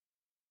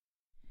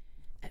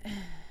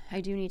I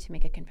do need to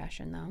make a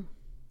confession, though.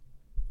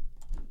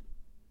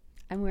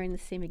 I'm wearing the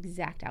same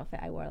exact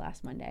outfit I wore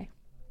last Monday.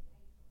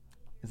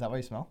 Is that why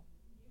you smell?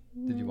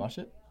 Did you wash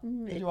it?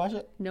 Did you wash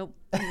it? Nope.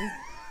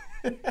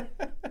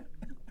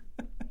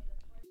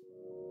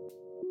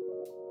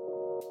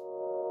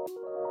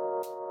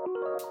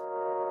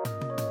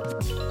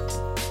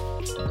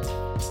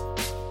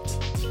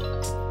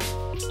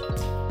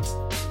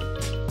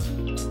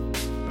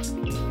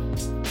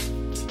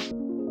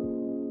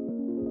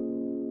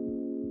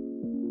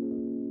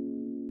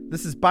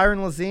 This is Byron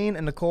Lazine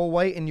and Nicole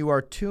White, and you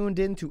are tuned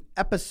in to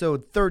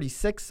episode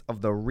 36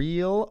 of The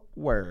Real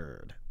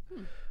Word.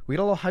 We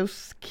got a little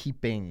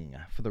housekeeping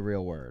for The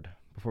Real Word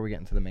before we get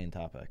into the main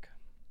topic.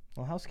 A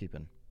little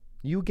housekeeping.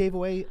 You gave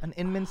away an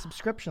Inman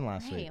subscription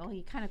last week. Well,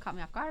 you kind of caught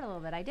me off guard a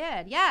little bit. I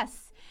did,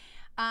 yes.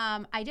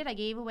 I did. I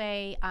gave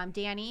away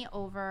Danny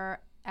over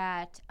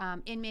at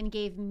Inman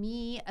gave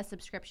me a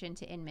subscription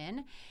to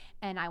Inman,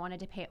 and I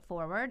wanted to pay it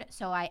forward.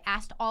 So I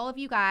asked all of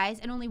you guys,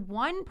 and only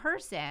one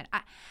person.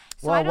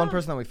 One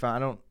person that we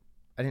found.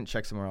 I didn't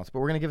check somewhere else, but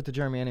we're gonna give it to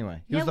Jeremy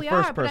anyway. He was the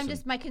first person.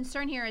 But my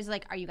concern here is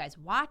like, are you guys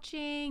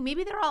watching?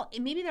 Maybe they're already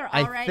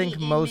I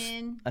think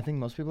Inman. I think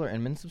most people are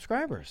Inman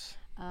subscribers.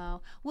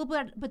 Oh well,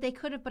 but they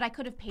could have. But I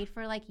could have paid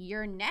for like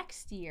your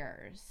next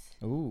year's.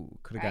 Ooh,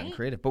 could have gotten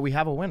creative. But we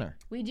have a winner.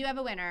 We do have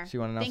a winner. So you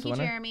want to announce the winner?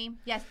 Thank you, Jeremy.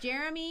 Yes,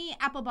 Jeremy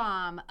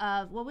Applebaum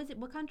of what was it?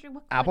 What country?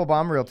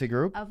 Applebaum Realty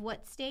Group. Of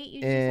what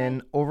state?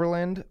 In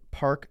Overland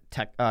Park,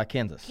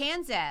 Kansas.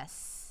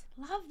 Kansas.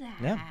 Love that.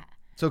 Yeah.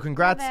 So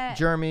congrats,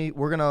 Jeremy.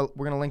 We're gonna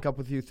link up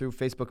with you through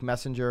Facebook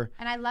Messenger.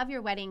 And I love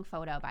your wedding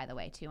photo, by the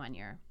way, too, on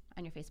your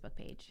Facebook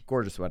page.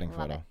 Gorgeous wedding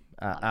photo.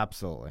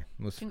 Absolutely.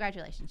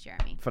 Congratulations,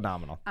 Jeremy.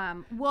 Phenomenal.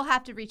 We'll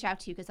have to reach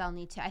out to you because I'll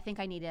need to. I think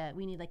we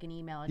need like an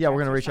email address. Yeah, we're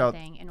gonna reach out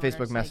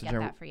Facebook Messenger.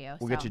 Get that for you.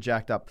 We'll get you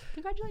jacked up.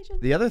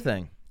 Congratulations. The other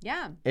thing.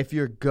 Yeah. If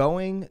you're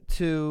going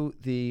to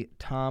the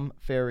Tom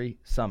Ferry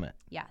Summit.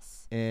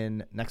 Yes.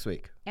 In next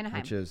week. Anaheim.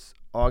 Which is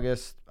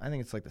August. I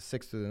think it's like the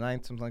 6th through the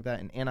 9th, something like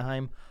that, in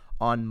Anaheim.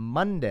 On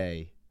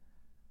Monday.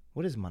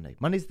 What is Monday?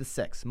 Monday's the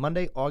 6th.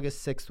 Monday,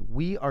 August 6th.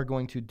 We are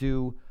going to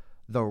do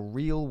The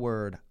Real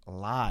Word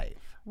live.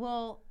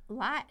 Well,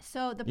 live.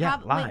 So the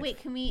problem. Live. Wait.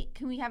 Can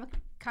we have a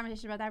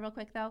conversation about that real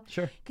quick though?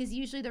 Sure. Because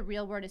usually The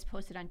Real Word is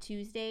posted on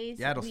Tuesdays.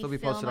 Yeah, it'll still be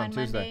posted on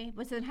Tuesday. Monday.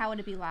 But so then how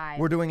would it be live?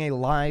 We're doing a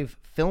live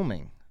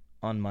filming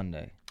on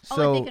Monday.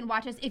 So they can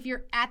watch us. If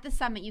you're at the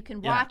summit, you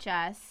can watch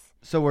us.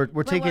 So we're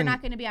taking. We're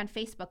not going to be on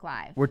Facebook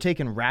Live. We're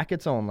taking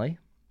rackets only.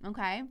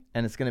 Okay.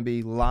 And it's going to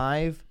be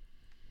live.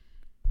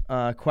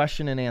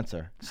 Question and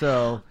answer.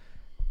 So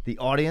the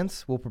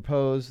audience will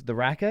propose the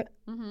racket,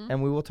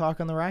 and we will talk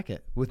on the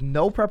racket with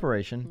no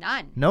preparation.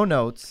 None. No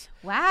notes.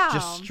 Wow.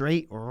 Just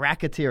straight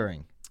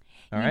racketeering.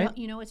 All right?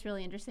 You know what's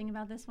really interesting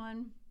about this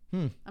one?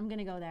 I'm going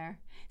to go there.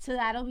 So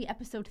that'll be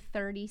episode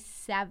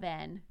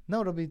 37.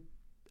 No, it'll be...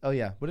 Oh,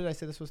 yeah. What did I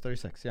say? This was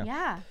 36. Yeah.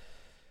 Yeah.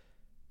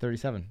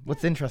 37.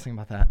 What's interesting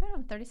about that?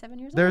 I'm 37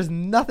 years old. There's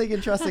nothing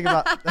interesting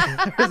about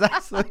there's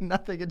absolutely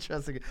nothing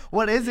interesting.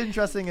 What is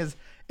interesting is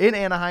in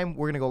Anaheim,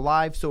 we're going to go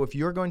live. So if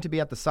you're going to be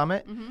at the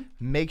summit,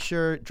 make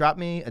sure, drop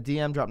me a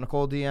DM, drop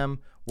Nicole a DM.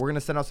 We're going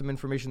to send out some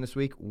information this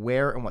week,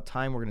 where and what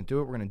time we're going to do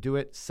it. We're going to do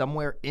it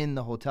somewhere in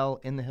the hotel,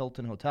 in the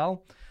Hilton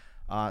Hotel.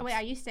 Wait,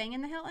 are you staying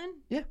in the Hilton?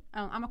 Yeah.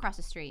 Oh, I'm across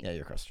the street. Yeah,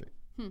 you're across the street.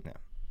 Yeah.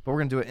 But we're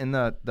going to do it in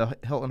the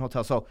Hilton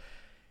Hotel. So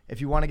if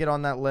you want to get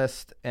on that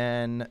list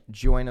and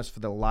join us for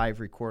the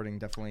live recording,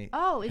 definitely.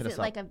 Oh, is it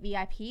like a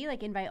VIP,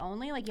 like invite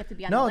only? Like you have to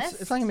be on the list? No,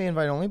 it's not going to be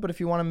invite only, but if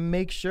you want to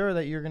make sure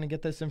that you're going to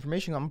get this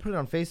information, I'm going to put it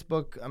on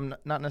Facebook. I'm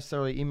not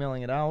necessarily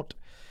emailing it out,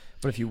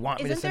 but if you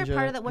want me to send you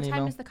an email. What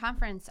time is the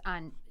conference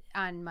on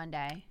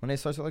Monday? Monday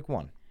starts at like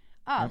 1.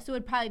 Oh, so it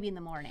would probably be in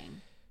the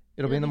morning.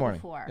 It'll be in the morning.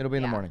 Before. It'll be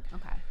in the morning.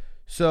 Okay.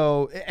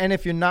 So, and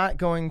if you're not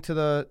going to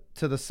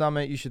the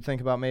summit, you should think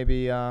about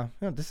maybe,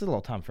 this is a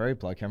little Tom Ferry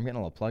plug here. I'm getting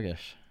a little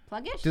pluggish.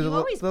 Pluggish? Do you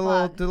always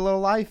plug. Do the little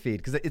live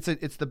feed, because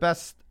it's the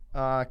best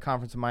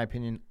conference, in my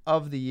opinion,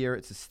 of the year.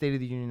 It's a State of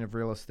the Union of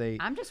Real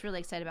Estate. I'm just really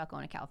excited about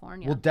going to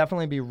California. We'll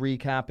definitely be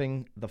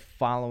recapping the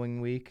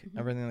following week,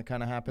 everything that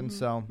kind of happened.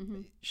 So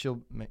she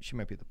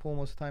might be at the pool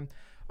most of the time.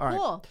 All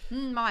right.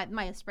 Cool.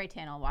 My spray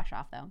tan will wash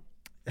off, though.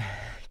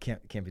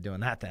 Can't be doing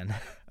that then.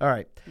 All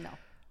right.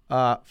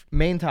 No.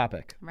 Main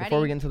topic. Ready?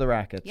 Before we get into the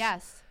rackets.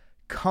 Yes.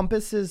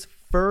 Compass's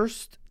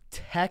first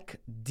tech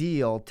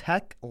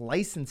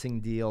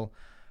licensing deal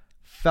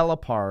fell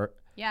apart.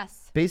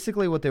 Yes.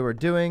 Basically what they were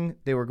doing,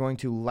 they were going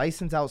to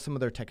license out some of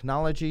their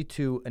technology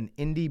to an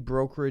indie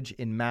brokerage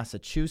in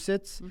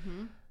Massachusetts.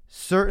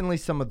 Certainly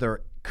some of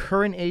their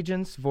current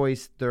agents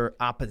voiced their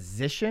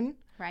opposition.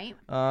 Right.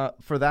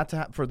 For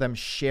them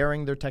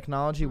sharing their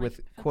technology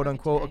with quote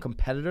unquote a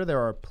competitor.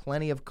 There are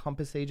plenty of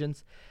Compass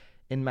agents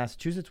in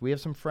Massachusetts. We have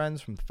some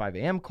friends from the 5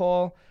 a.m.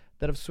 call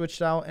that have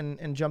switched out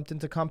and jumped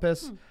into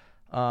Compass.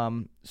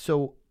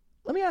 So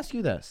let me ask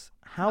you this.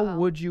 How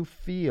would you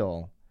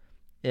feel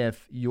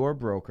if your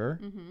broker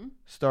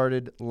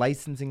started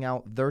licensing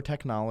out their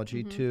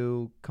technology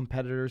to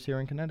competitors here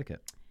in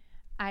Connecticut?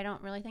 I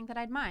don't really think that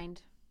I'd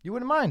mind. You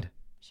wouldn't mind?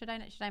 Should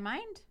I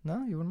mind?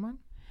 No, you wouldn't mind?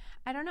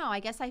 I don't know. I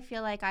guess I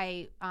feel like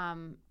are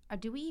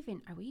we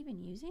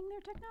even using their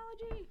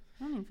technology?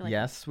 I don't even feel like.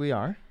 Yes, we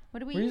are.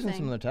 What are we We're using?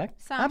 using some of their tech.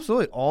 Some?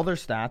 Absolutely. All their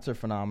stats are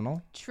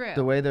phenomenal. True.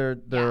 The way they're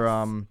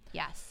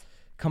yes.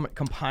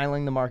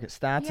 compiling the market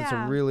stats, it's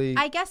a really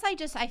I guess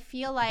I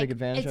feel like big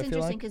advantage, it's I feel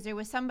interesting like. because there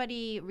was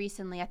somebody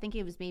recently, I think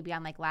it was maybe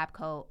on like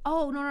LabCoat.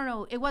 Oh,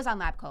 no. It was on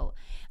LabCoat.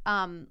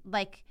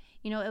 Like,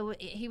 you know,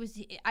 he was,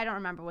 I don't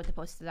remember what the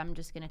post is. I'm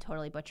just going to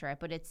totally butcher it,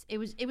 but it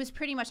was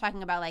pretty much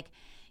talking about like,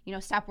 you know,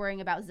 stop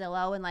worrying about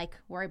Zillow and like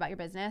worry about your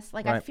business.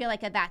 Like, right. I feel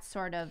like that's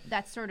sort of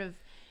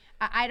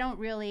I don't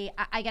really,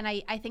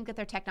 I think that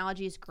their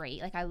technology is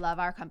great. Like, I love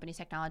our company's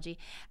technology.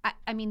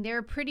 I mean,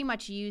 they're pretty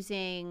much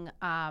using,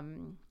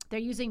 they're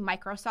using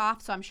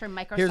Microsoft. So I'm sure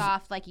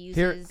Microsoft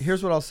uses.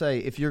 Here's what I'll say.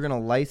 If you're going to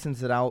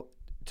license it out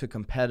to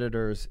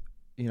competitors,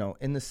 you know,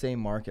 in the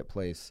same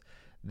marketplace,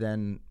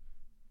 then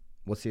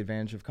what's the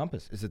advantage of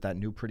Compass? Is it that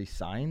new pretty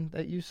sign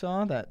that you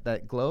saw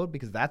that glowed?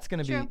 Because that's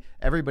going to be,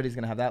 everybody's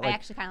going to have that. I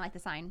actually kind of like the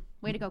sign.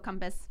 Way to go,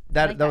 Compass.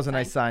 That was a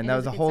nice sign. That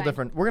was a whole sign.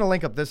 different. We're going to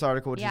link up this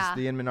article, which is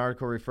the Inman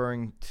article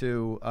referring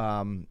to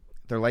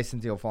their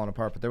license deal falling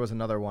apart. But there was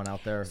another one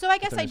out there. So I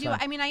guess I do. Sign.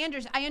 I mean, I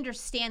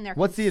understand their.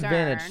 What's concern.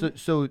 the advantage?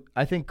 So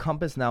I think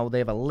Compass now, they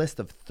have a list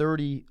of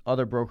 30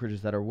 other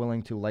brokerages that are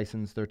willing to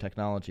license their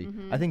technology.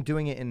 Mm-hmm. I think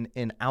doing it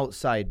in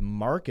outside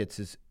markets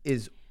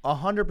is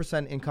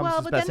 100% in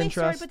Compass's best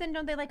interest. But then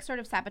don't they like sort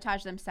of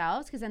sabotage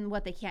themselves? Because then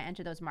what, they can't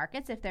enter those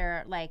markets if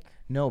they're like.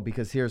 No,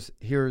 because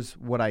here's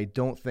what I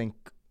don't think.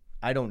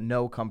 I don't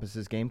know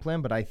Compass's game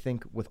plan, but I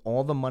think with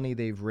all the money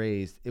they've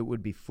raised, it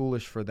would be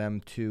foolish for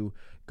them to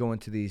go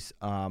into these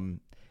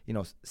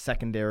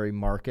secondary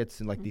markets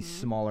and like these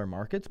smaller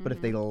markets. But if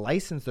they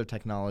license their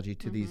technology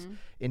to these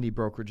indie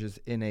brokerages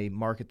in a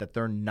market that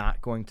they're not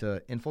going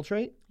to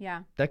infiltrate,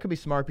 that could be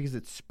smart because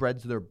it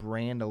spreads their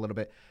brand a little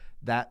bit.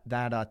 That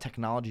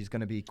technology is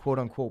going to be quote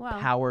unquote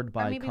powered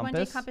by maybe Compass.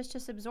 One day Compass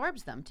just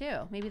absorbs them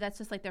too. Maybe that's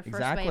just like their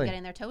first way of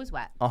getting their toes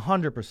wet.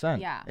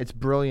 100%. Yeah, it's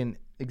brilliant.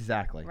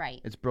 Exactly.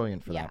 Right. It's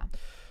brilliant for that.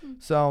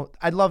 So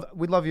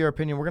we'd love your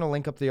opinion. We're going to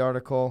link up the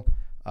article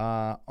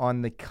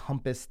on the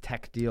Compass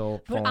tech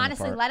deal. But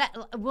honestly,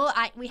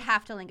 we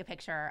have to link a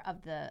picture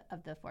of the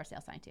for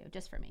sale sign too,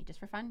 just for me, just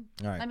for fun.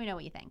 All right. Let me know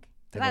what you think.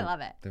 Because I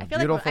love it. I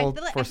feel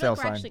like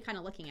we're actually kind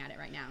of looking at it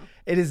right now.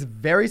 It is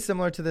very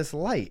similar to this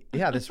light.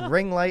 Yeah, this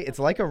ring light. It's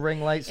like a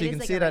ring light, so you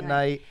can see it at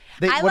night.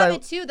 I love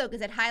it too, though,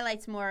 because it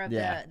highlights more of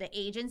the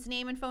agent's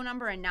name and phone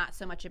number and not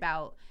so much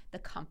about the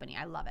company.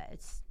 I love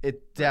it.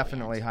 It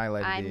definitely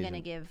highlighted I'm going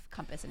to give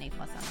Compass an A+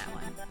 on that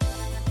one.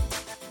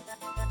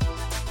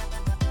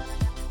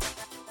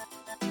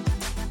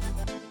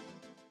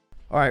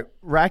 All right,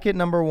 racket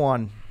number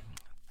 1.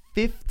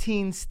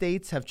 15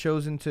 states have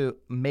chosen to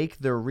make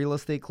their real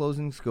estate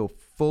closings go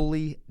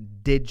fully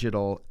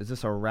digital. Is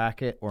this a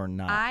racket or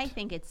not? I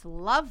think it's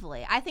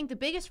lovely. I think the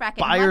biggest racket.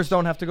 Buyers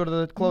don't have to go to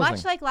the closing.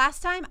 Much like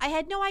last time, I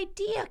had no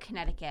idea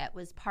Connecticut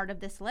was part of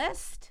this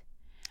list.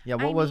 Yeah,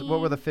 what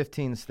were the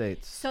 15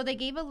 states? So they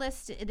gave a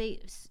list.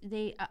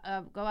 They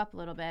go up a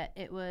little bit.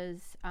 It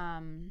was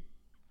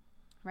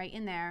right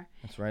in there.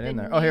 It's right in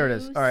there. Oh, here it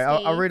is. All right,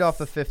 I'll read off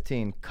the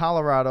 15.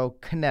 Colorado,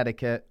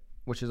 Connecticut,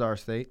 which is our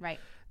state. Right.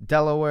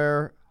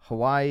 Delaware,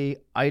 Hawaii,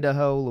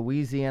 Idaho,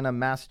 Louisiana,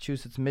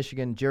 Massachusetts,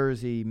 Michigan,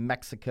 Jersey,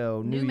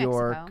 Mexico, New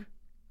York.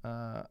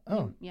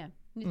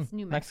 It's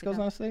New Mexico. Mexico's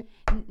not a state?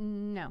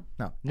 No,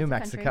 New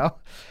Mexico.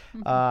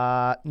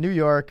 New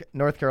York,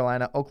 North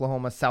Carolina,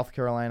 Oklahoma, South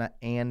Carolina,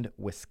 and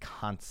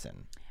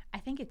Wisconsin. I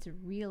think it's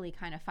really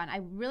kind of fun. I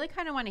really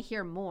kind of want to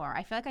hear more.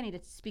 I feel like I need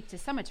to speak to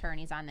some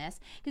attorneys on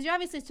this because you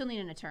obviously still need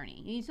an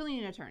attorney. You still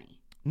need an attorney.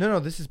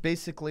 No, this is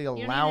basically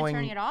allowing. You don't need an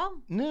attorney at all?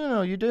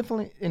 No. You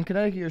definitely in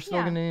Connecticut. You're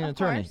still going to need an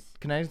attorney. Course.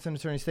 Connecticut's an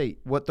attorney state.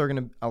 What they're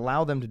going to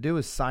allow them to do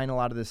is sign a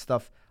lot of this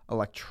stuff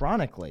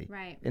electronically,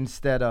 right?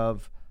 Instead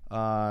of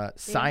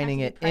signing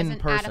it in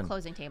person at a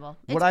closing table.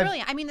 It's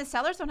brilliant. I mean, the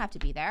sellers don't have to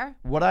be there.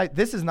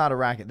 This is not a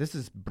racket. This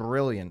is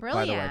brilliant.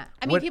 By the way.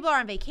 I mean, people are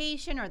on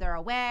vacation or they're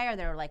away or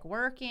they're like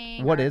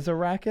working. What is a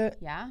racket?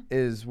 Yeah.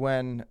 Is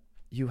when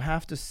you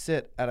have to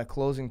sit at a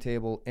closing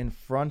table in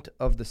front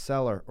of the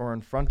seller or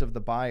in front of the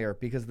buyer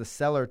because the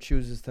seller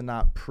chooses to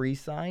not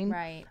pre-sign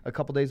a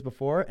couple days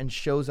before and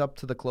shows up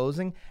to the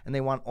closing, and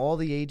they want all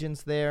the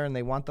agents there and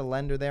they want the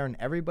lender there and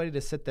everybody to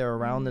sit there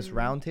around this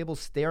round table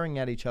staring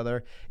at each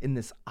other in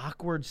this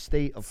awkward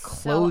state of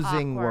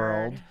closing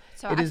world.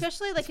 So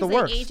especially like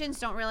because the agents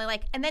don't really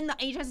like, and then the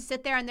agent has to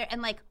sit there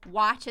and like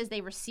watch as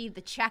they receive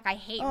the check. I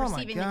hate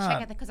receiving the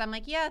check because I'm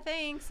like, yeah,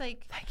 thanks,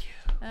 like thank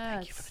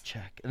you for the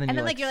check, and then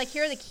like you're like,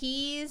 here are the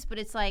keys, but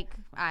it's like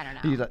I don't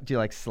know. Do you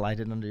like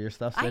slide it under your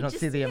stuff so they don't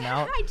see the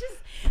amount?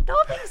 The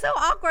whole thing's so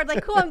awkward.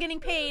 Like, cool, I'm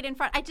getting paid in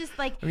front. I'm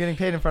getting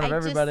paid in front of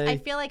everybody. I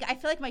feel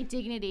like my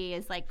dignity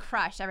is like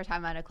crushed every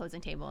time I'm at a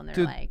closing table, and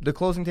they're like, the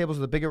closing tables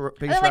are the biggest.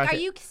 They're like, are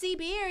you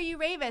CB or are you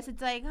Ravis?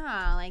 It's like,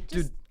 like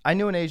just. Dude, I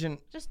knew an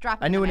agent. Just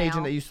drop it. I knew an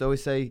agent that used to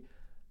always say,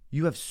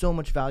 "You have so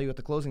much value at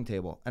the closing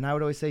table," and I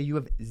would always say, "You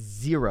have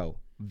zero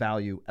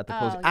value at the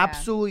closing." Yeah.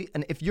 Absolutely.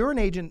 And if you're an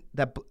agent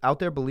that out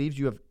there believes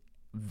you have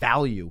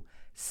value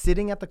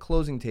sitting at the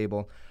closing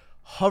table,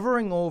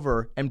 hovering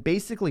over and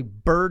basically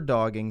bird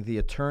dogging the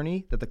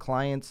attorney that the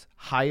clients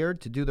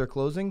hired to do their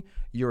closing,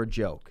 you're a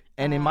joke.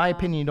 And in my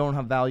opinion, you don't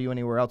have value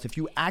anywhere else. If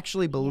you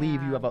actually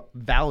believe you have a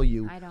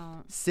value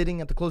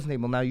sitting at the closing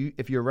table, now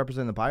if you're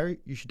representing the buyer,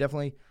 you should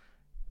definitely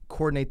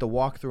coordinate the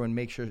walkthrough and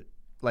make sure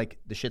like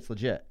the shit's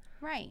legit.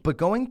 Right. But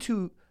going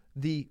to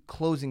the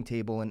closing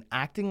table and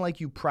acting like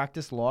you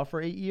practiced law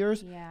for 8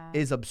 years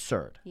is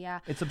absurd. Yeah.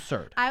 It's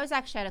absurd. I was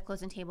actually at a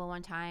closing table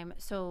one time.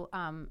 So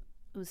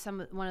it was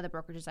one of the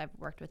brokerages I've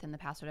worked with in the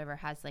past, whatever,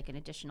 has like an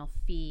additional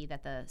fee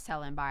that the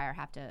seller and buyer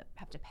have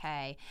to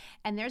pay.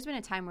 And there's been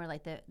a time where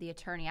like the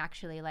attorney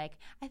actually like,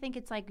 I think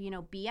it's like,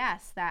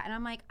 BS that. And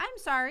I'm like, I'm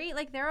sorry,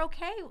 like they're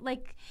okay.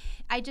 Like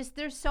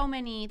there's so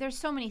many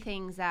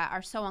things that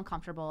are so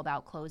uncomfortable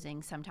about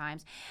closing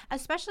sometimes,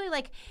 especially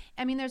like,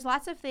 I mean, there's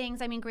lots of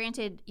things. I mean,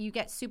 granted, you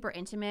get super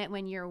intimate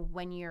when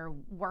you're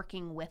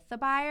working with the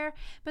buyer,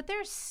 but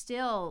there's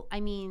still, I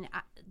mean,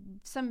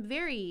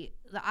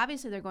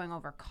 obviously they're going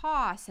over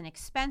costs and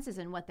expenses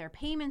and what their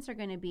payments are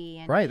going to be.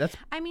 And right. That's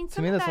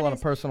a lot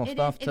of personal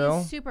stuff too. It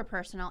is super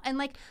personal. And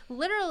like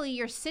literally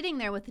you're sitting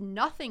there with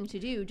nothing to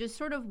do, just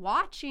sort of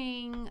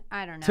watching,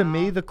 I don't know. To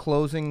me, the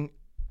closing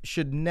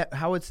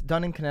how it's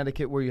done in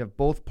Connecticut where you have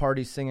both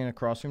parties singing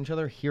across from each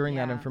other, hearing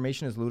that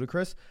information is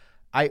ludicrous.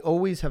 I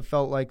always have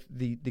felt like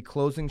the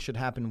closing should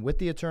happen with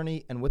the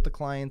attorney and with the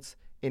clients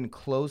in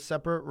closed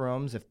separate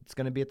rooms. If it's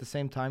going to be at the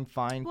same time,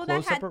 fine. Well,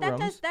 closed separate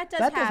rooms. That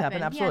does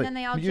happen. Absolutely. Yeah, and then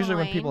they all usually join.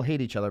 when people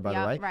hate each other, by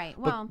the way. Right.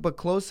 Well, but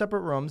closed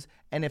separate rooms.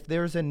 And if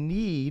there's a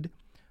need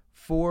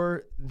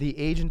for the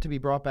agent to be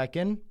brought back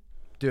in,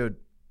 dude,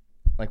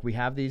 like we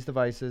have these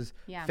devices.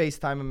 Yeah.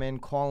 FaceTime them in,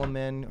 call them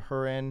in,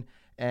 her in,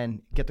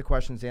 and get the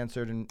questions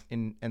answered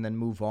and then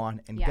move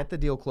on and get the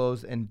deal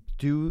closed and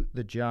do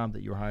the job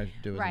that you're hired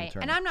to do as an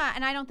attorney.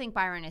 And I don't think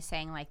Byron is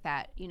saying like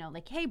that,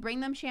 like, hey, bring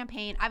them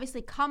champagne.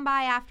 Obviously come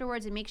by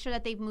afterwards and make sure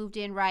that they've moved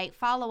in right.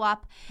 Follow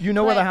up. Where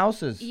the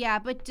house is. Yeah,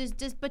 but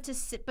to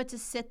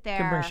sit there. You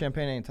can bring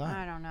champagne anytime.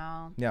 I don't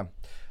know. Yeah.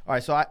 All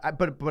right, so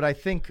I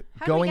think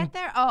how do we get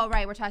there? Oh,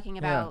 right, we're talking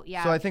about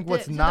So I think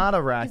what's not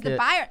a racket. The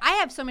buyer, I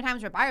have so many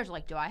times where buyers are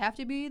like, do I have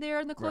to be there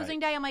in the closing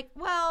day? I'm like,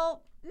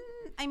 well,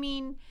 I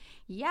mean,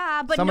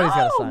 yeah, but somebody's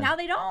gotta sign. Now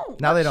they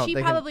don't. Now they don't. She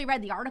probably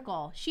read the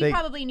article. She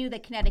probably knew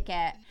that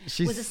Connecticut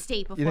was a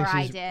state before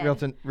I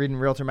did. Reading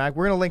Realtor Mag.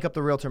 We're going to link up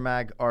the Realtor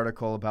Mag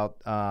article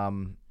about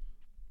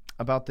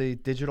the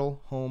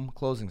digital home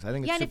closings. I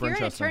think it's super interesting. And if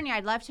you're an attorney,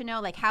 I'd love to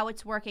know like how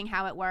it's working,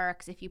 how it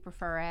works, if you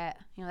prefer it.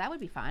 That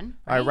would be fun.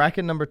 Right? All right,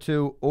 racket number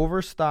 2,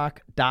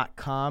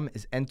 Overstock.com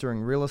is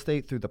entering real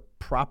estate through the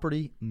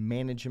property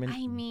management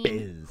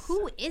biz.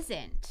 Who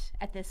isn't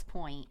at this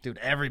point? Dude,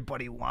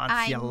 everybody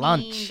wants your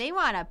lunch. They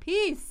want a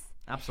piece.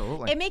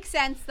 Absolutely. It makes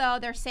sense, though.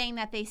 They're saying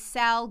that they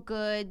sell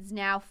goods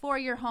now for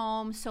your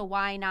home, so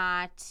why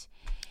not?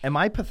 Am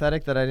I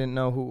pathetic that I didn't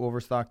know who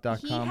Overstock.com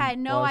was? He had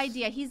no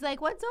idea. He's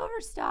like, what's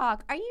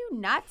Overstock? Are you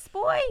nuts,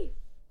 boy?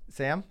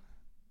 Sam,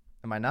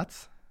 am I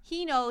nuts?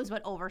 He knows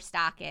what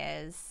Overstock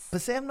is.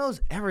 But Sam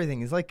knows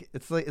everything.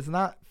 It's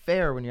not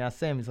fair when you ask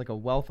Sam. He's like a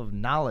wealth of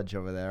knowledge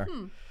over there.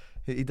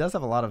 He does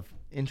have a lot of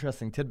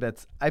interesting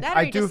tidbits.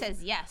 Just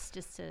says yes,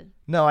 just to.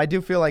 No, I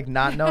do feel like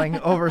not knowing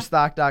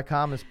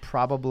Overstock.com is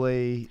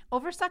probably.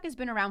 Overstock has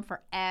been around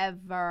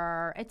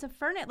forever. It's a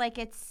furniture, like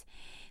it's.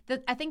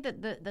 I think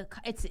that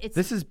it's.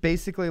 This is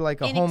basically like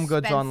a Home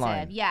Goods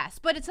online. Yes,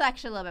 but it's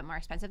actually a little bit more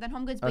expensive than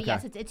Home Goods. But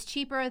yes, it's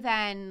cheaper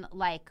than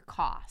like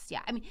cost.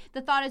 Yeah, I mean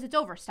the thought is it's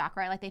overstock,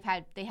 right? Like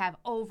they have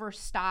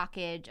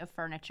overstockage of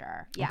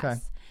furniture. Yes. Okay.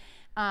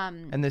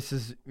 And this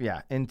is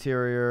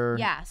interior.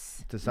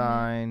 Yes.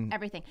 Design.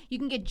 Everything. You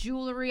can get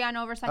jewelry on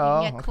Overstock.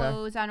 You can get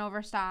clothes on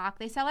Overstock.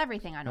 They sell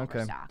everything on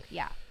Overstock.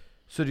 Yeah.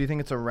 So do you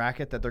think it's a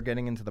racket that they're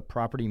getting into the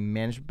property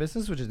management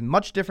business, which is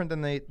much different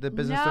than the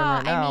business they're in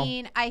right now? I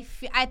mean,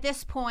 at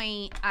this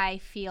point, I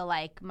feel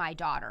like my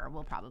daughter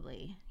will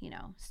probably,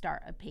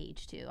 start a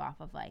page too off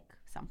of like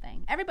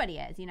something. Everybody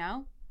is,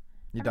 Your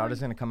daughter's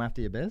going to come after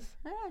your biz?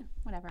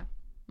 Whatever.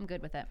 I'm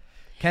good with it.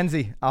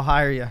 Kenzie, I'll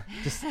hire you.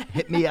 Just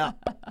hit me up.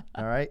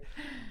 All right.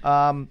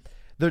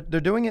 They're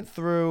doing it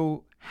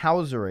through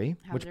Housery,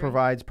 which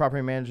provides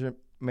property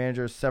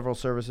managers several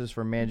services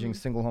for managing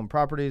single home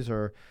properties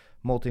or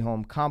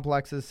multi-home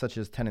complexes such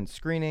as tenant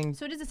screening.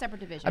 So it is a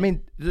separate division. I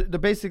mean,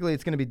 basically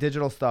it's going to be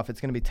digital stuff.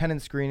 It's going to be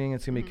tenant screening.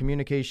 It's going to be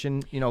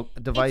communication,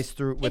 device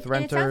with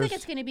renters. It sounds like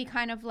it's going to be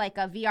kind of like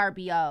a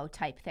VRBO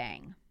type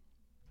thing.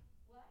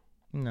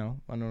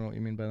 No, I don't know what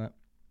you mean by that.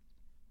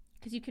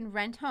 Because you can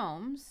rent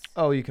homes.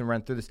 Oh, you can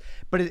rent through this.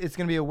 But it's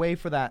going to be a way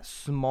for that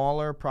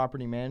smaller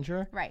property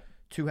manager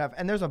to have,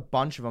 and there's a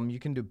bunch of them. You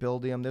can do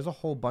Buildium. There's a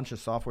whole bunch of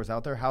softwares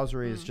out there.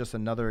 Housery is just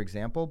another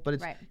example.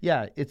 But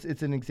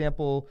it's an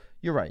example.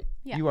 You're right.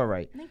 Yeah. You are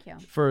right. Thank you.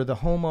 For the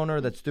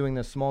homeowner that's doing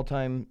this small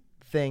time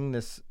thing,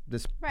 this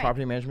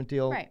property management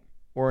deal,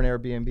 or an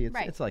Airbnb,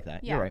 it's like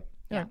that. Yeah. You're right.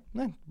 Yeah.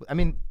 I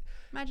mean,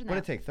 imagine what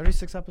did it take?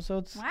 36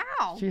 episodes?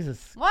 Wow.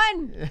 Jesus.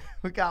 One.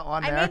 We got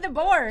one there. I made the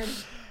board.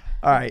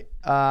 All right.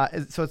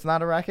 So it's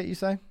not a racket, you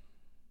say?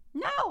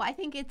 No, I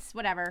think it's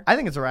whatever. I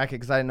think it's a racket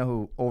because I didn't know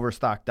who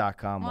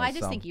Overstock.com was. Well, I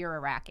just think you're a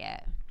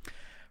racket.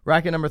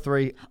 Racket number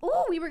 3.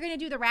 Oh, we were going to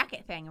do the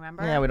racket thing,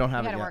 remember? Yeah, we don't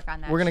have it yet. We got to work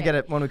on that. We're going to get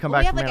it when we come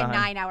back we have from like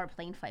Anaheim. a 9-hour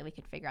plane flight. We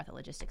could figure out the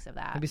logistics of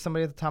that. Maybe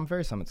somebody at the Tom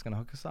Ferry Summit's going to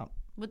hook us up.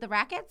 With the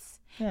rackets?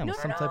 Yeah, with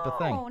some type of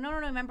thing. No.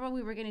 Remember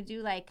we were going to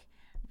do like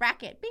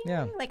racket. Bing,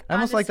 Yeah. like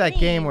almost like screen. that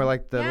game where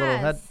like the little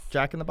head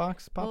Jack in the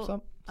Box pops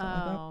up.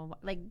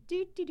 Like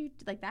do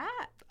like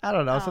that. I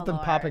don't know, something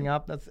Lord. popping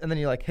up. And then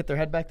you like hit their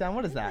head back down.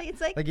 What is that?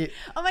 It's like you,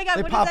 oh my God,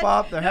 they what pop is that?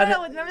 up. Their head.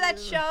 No, remember that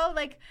show?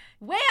 Like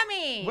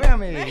whammy.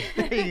 Whammy.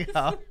 There you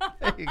go.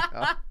 There you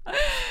go.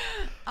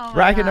 Oh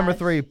Racket number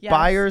 3. Yes.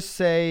 Buyers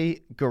say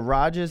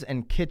garages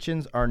and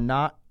kitchens are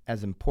not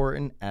as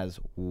important as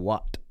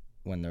what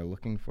when they're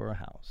looking for a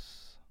house.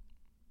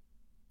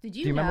 Do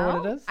you remember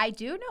what it is? I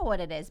do know what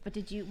it is, but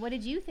what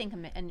did you think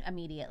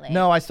immediately?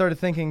 No, I started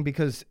thinking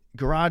because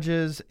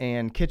garages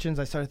and kitchens.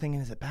 I started thinking,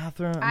 is it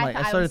bathroom?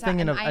 I started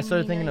thinking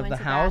of the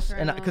house,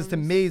 and because to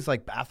me, it's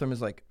like bathroom is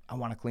like I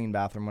want a clean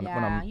bathroom when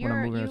I'm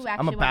moving.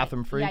 I'm a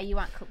bathroom freak. Yeah, you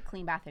want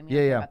clean bathroom. You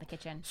don't care about the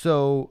kitchen.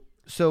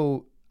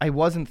 So I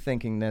wasn't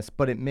thinking this,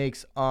 but it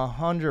makes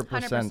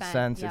 100%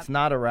 sense. Yep. It's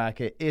not a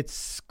racket. It's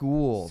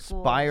schools.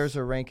 Buyers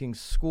are ranking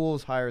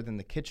schools higher than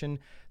the kitchen,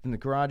 than the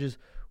garages.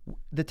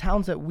 The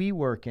towns that we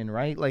work in,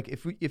 right? Like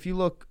if you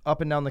look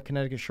up and down the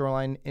Connecticut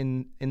shoreline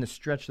in the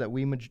stretch that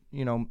we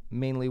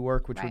mainly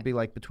work, which would be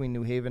like between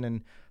New Haven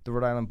and the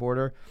Rhode Island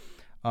border,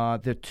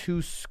 the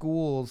 2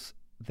 schools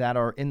that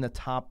are in the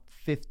top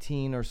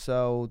 15 or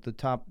so, the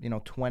top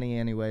 20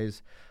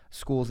 anyways,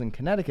 schools in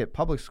Connecticut,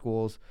 public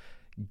schools,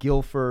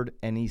 Guilford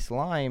and East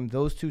Lyme,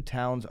 those 2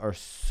 towns are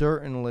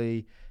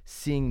certainly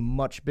seeing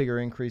much bigger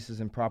increases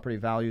in property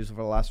values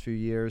over the last few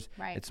years.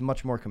 Right. It's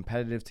much more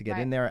competitive to get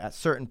in there at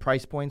certain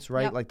price points,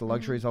 right? Yep. Like the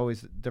luxury is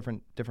always a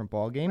different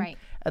ball game. Right.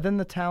 And then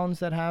the towns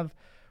that have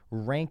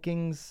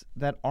rankings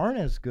that aren't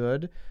as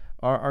good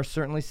are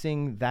certainly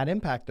seeing that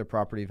impact their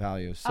property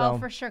values. So,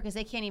 for sure, because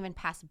they can't even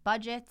pass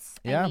budgets.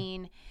 Yeah. I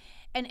mean,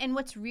 and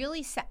what's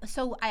really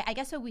so I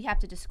guess what we have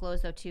to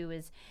disclose though too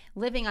is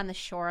living on the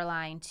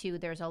shoreline too.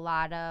 There's a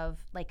lot of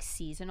like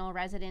seasonal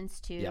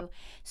residents too. Yep.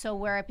 So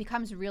where it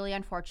becomes really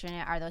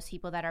unfortunate are those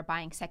people that are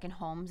buying second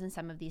homes in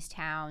some of these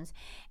towns,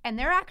 and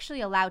they're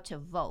actually allowed to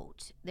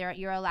vote.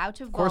 You're allowed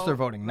to vote. of course, they're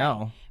voting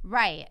no.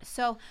 Right.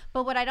 So,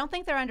 but what I don't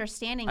think they're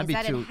understanding I'd is be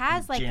that too it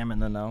has like jamming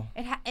the no.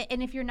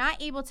 and if you're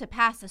not able to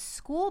pass a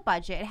school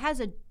budget, it has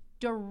a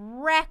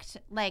direct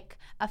like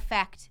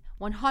effect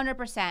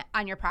 100%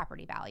 on your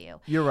property value.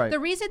 You're right. The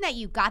reason that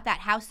you got that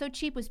house so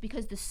cheap was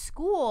because the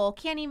school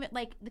can't even,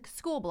 like, the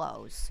school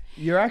blows.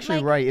 You're actually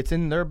Like, right. It's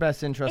in their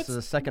best interest as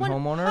a second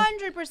homeowner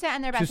 100%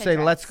 in their best to say,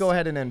 interest. let's go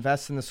ahead and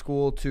invest in the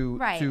school to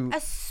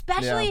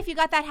Especially if you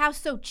got that house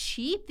so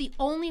cheap, the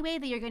only way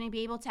that you're going to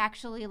be able to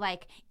actually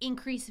like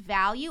increase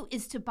value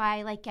is to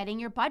by like getting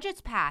your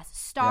budgets passed.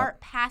 Start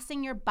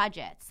passing your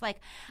budgets. Like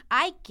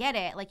I get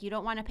it. Like you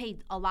don't want to pay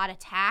a lot of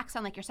tax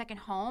on like your second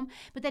home,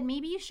 but then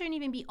maybe you shouldn't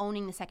even be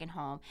owning the second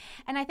home.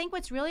 And I think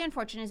what's really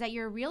unfortunate is that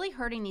you're really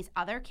hurting these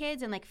other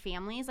kids and like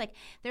families. Like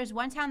there's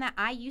one town that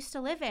I used to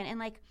live in and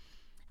like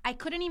I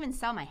couldn't even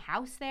sell my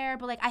house there,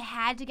 but like I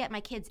had to get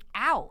my kids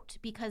out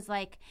because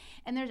like,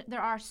 and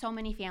there are so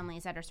many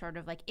families that are sort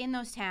of like in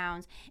those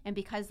towns, and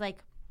because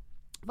like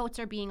votes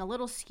are being a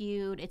little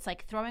skewed, it's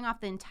like throwing off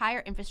the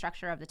entire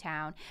infrastructure of the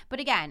town. But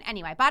again,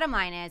 anyway, bottom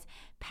line is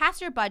pass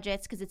your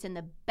budgets because it's in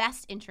the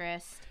best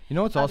interest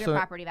of your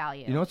property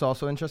value. You know what's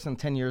also interesting?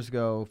 10 years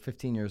ago,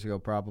 15 years ago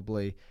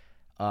probably,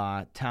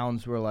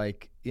 towns were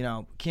like,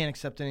 can't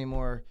accept any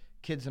more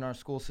kids in our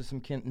school system.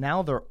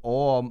 Now they're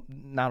all,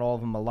 not all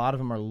of them, a lot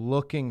of them are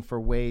looking for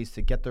ways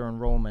to get their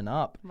enrollment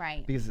up.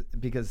 Right.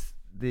 Because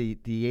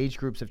the age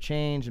groups have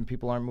changed and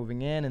people aren't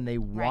moving in and they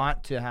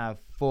want to have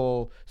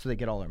full, so they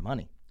get all their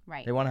money.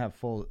 Right. They want to have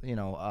full,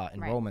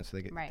 enrollment so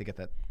they get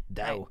that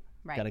dough.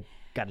 Right.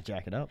 Gotta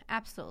jack it up.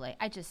 Absolutely.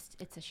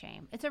 It's a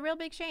shame. It's a real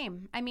big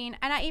shame. I mean,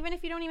 even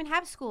if you don't even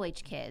have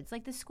school-age kids,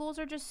 like the schools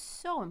are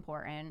just so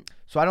important.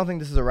 So I don't think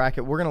this is a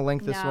racket. We're going to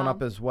link this one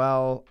up as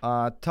well.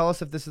 Tell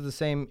us if this is the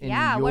same in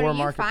your what are you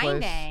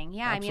marketplace. Finding?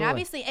 Yeah, Absolutely. I mean,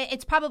 obviously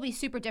it's probably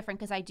super different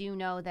because I do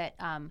know that,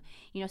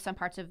 some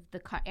parts of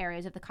the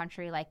areas of the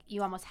country, like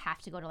you almost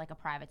have to go to like a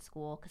private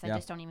school because I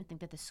just don't even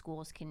think that the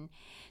schools can.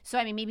 So,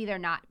 I mean, maybe they're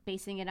not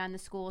basing it on the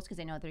schools because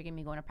they know they're going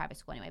to be going to private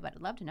school anyway, but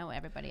I'd love to know what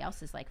everybody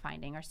else is like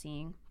finding or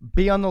seeing.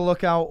 Be on the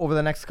lookout over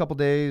the next couple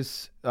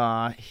days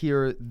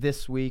here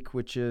this week,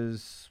 which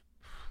is,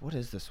 what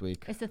is this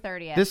week? It's the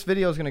 30th. This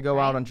video is going to go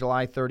out on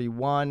July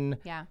 31.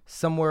 Yeah.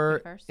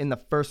 Somewhere in the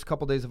first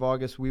couple days of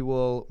August, we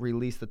will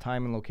release the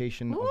time and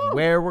location of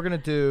where we're going to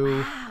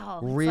do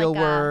Real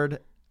Word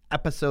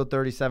episode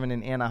 37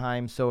 in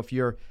Anaheim. So if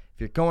you're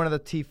going to the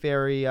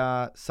T-Ferry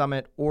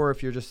Summit, or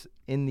if you're just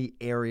in the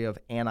area of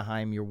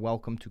Anaheim, you're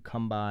welcome to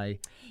come by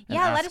and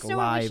ask let us know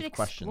what we should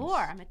questions. explore.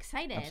 I'm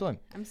excited. Absolutely.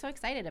 I'm so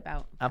excited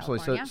about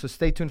Absolutely. California. So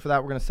stay tuned for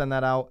that. We're going to send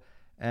that out,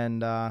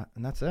 and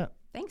that's it.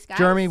 Thanks, guys.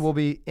 Jeremy will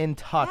be in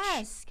touch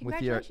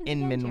with your Congratulations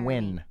Inman again,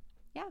 win.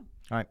 Yeah.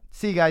 All right.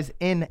 See you guys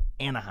in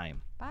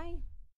Anaheim. Bye.